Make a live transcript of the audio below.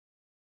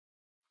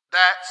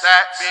That's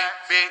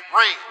big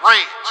ring.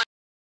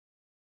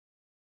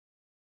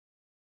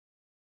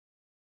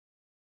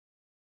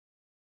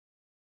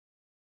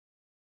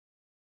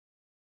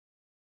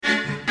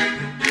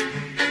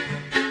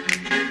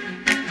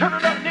 Turn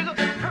it up, nigga.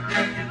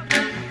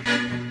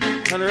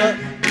 Turn it up.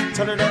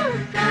 Turn it up.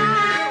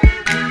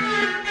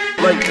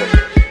 Later.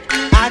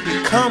 I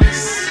get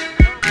comments.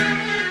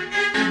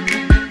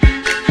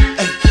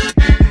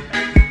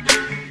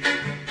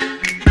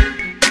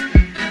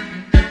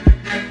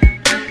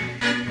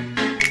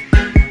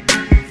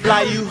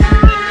 Fly you. I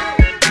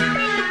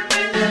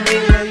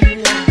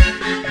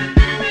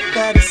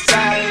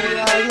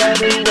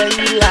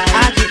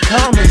get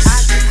comments.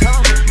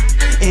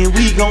 And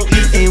we gon'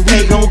 eat and we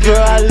gon'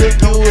 girl, I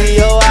look you in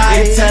your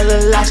eyes and tell a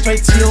lie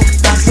straight to your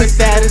face. Put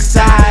that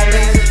aside.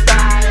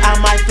 I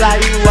might fly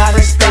you out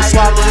of state,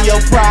 swallow your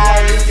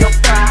pride.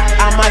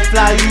 I might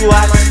fly you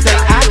out of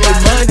state. I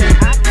get money.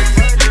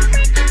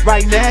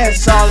 Right now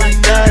it's all or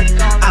nothing.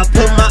 I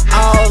put my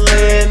all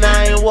in,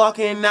 I ain't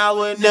walking out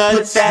with nothing.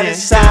 Put that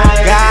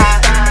aside.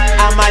 God,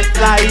 I might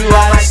fly you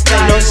out of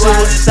state, no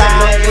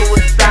suicide.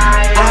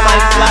 I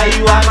might fly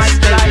you out of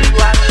state.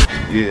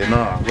 Yeah,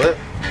 nah, what?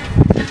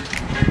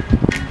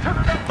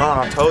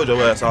 Nah, I told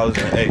your ass I was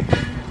in A.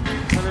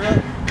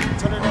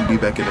 I'll be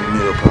back in the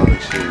middle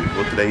college shit.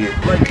 What did they hit?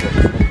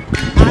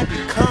 I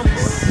get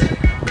comments.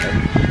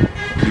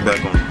 Be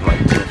back on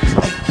like 10 or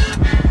something.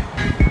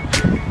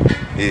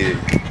 Yeah.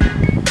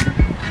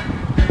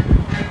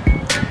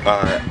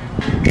 Alright.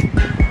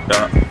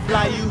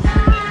 Fly you.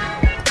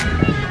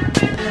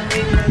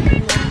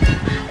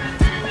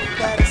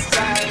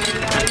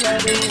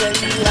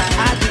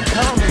 I get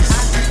comments.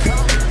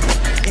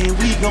 And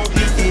we gon'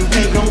 eat and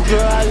we gon'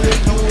 girl, I look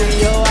you in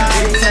your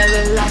eyes and tell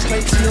a lie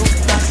straight to your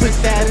face. Put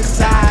that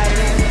aside.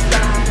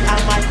 I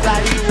might fly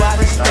you out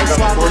of state,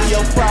 swallow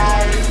your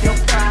pride.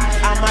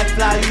 I might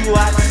fly you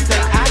out of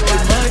state. I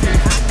get money.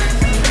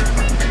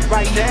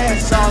 Right now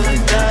it's all or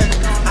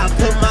nothing. I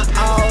put my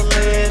all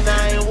in,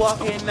 I ain't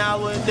walking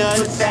out with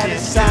nothing. Put that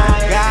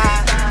aside.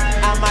 God,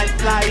 I might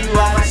fly you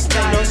out of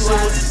state, no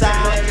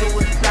suicide.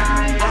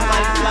 I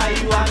might fly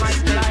you out of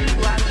state.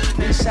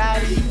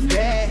 Inside of you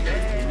bad,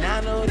 and I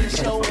know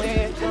this your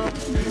anthem.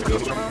 You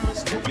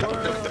promised the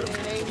world,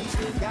 and ain't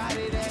even got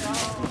it at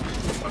all.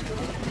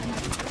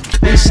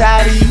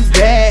 Inside of you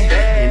bad,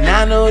 and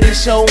I know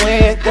this your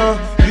anthem.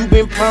 You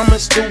been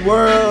promised the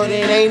world,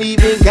 and ain't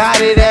even got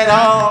it at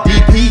all.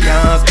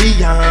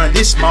 Beyond,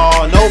 this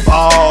small, no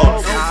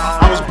balls.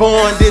 I was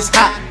born this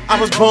hot, I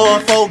was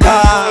born for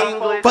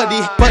God. But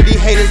the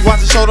haters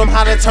want to show them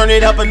how to turn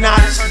it up a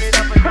notch.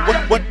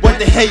 What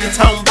the hell you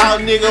talking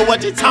about, nigga?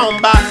 What you talking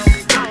about?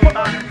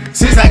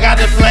 Since I got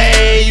the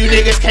flame, you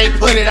niggas can't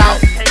put it out.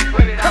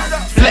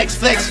 Flex,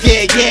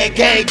 yeah,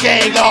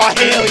 gang, oh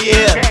hell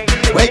yeah.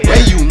 Wait,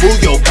 you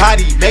move your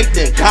body, make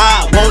the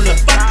God wanna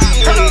fuck you.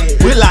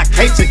 Will I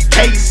case to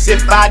case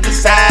if I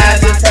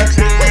decide to?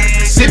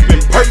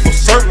 Sipping purple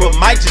syrup,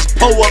 might just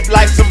pull up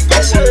like some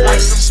ghost.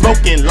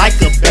 Smoking like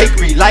a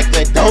bakery, like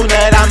a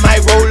donut, I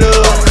might roll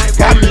up.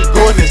 Got me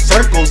going in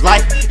circles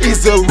like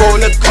it's a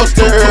roller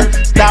coaster.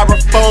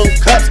 Styrofoam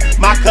cups,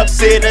 my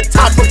cups in the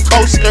top of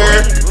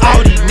coaster.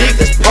 All these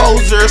niggas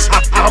posers,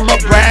 I'm a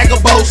bragger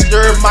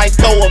boaster. Might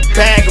throw a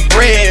bag of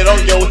bread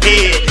on your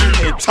head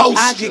and toast.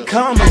 I get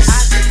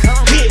comments.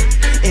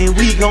 And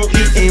we gon'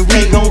 eat and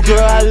we gon'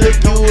 girl, I look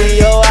you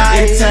in your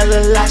eyes and tell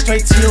a lie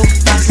straight to your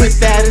face. Put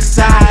that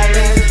aside.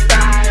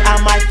 I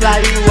might fly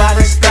you out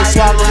of state,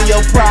 swallow your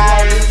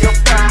pride.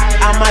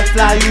 I might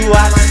fly you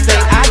out of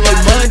state. I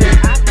get money.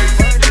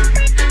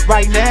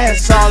 Right now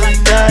it's all or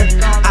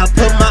nothing. I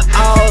put my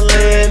all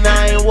in,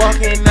 I ain't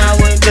walking out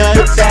with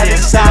nothing. Put that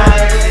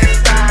aside.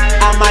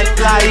 I might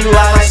fly you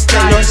out of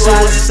state, no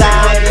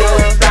suicide.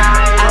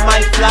 I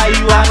might fly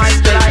you out of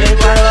state, and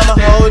girl,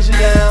 I'ma hold you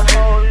down.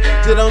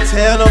 Just don't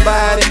tell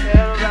nobody.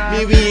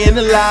 Me, we in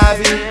the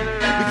lobby.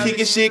 We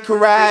kicking shit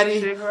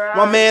karate.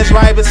 My man's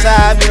right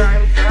beside me.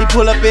 He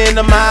pull up in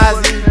the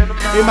Mozzie.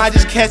 We might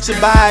just catch a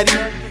body.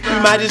 We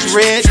might just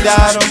red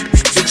dot him.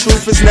 The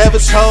truth is never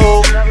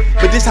told,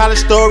 but this how the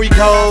story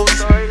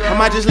goes. I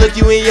might just look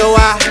you in your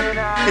eye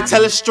and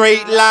tell a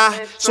straight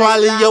lie.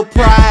 Swallow your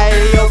pride.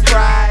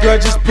 Girl,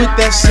 just put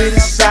that shit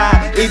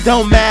aside. It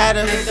don't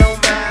matter,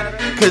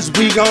 cause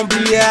we gon'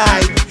 be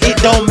alright. It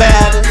don't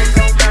matter,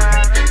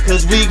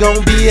 cause we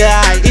gon' be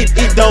alright.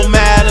 It don't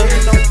matter,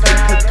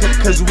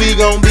 cause we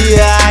gon' be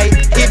alright.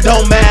 It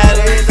don't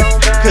matter,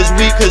 cause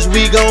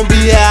we gon'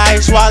 be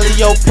alright. Swallow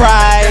your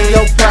pride,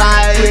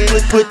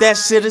 put that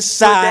shit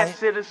aside.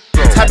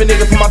 Type of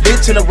nigga put my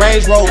bitch in a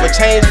Range Rover,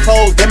 change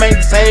clothes, them ain't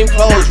the same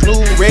clothes.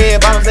 Blue,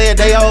 red, bottoms say a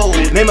day old.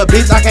 Name a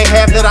bitch I can't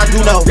have that I do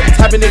know.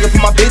 Type of nigga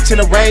put my bitch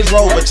in a Range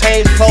Rover,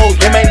 change clothes,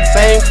 them ain't the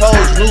same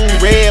clothes. Blue,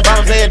 red,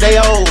 bottoms say a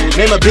day old.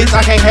 Name a bitch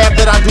I can't have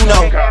that I do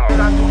know.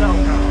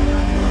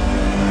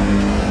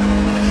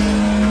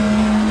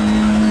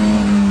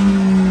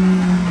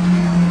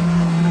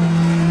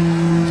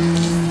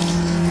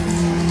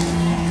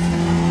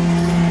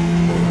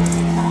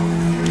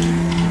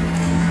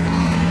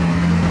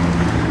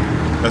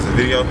 That's a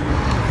video?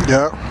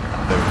 Yeah.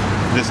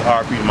 This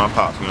RP to my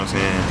pops, you know what I'm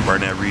saying?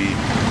 Bernard Reed, you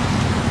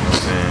know what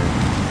I'm saying?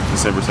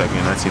 December 2nd,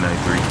 1993.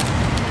 You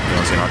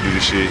know what I'm saying? I'll do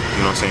this shit,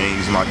 you know what I'm saying?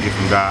 Use my gift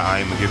from God. I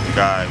am a gift from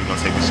God. We're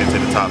gonna take this shit to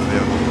the top of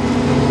them.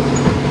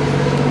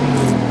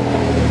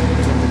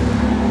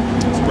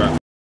 It's a wrap.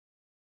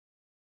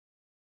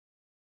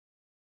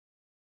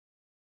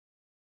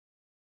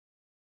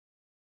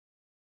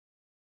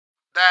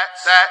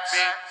 That's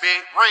big,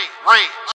 big rig.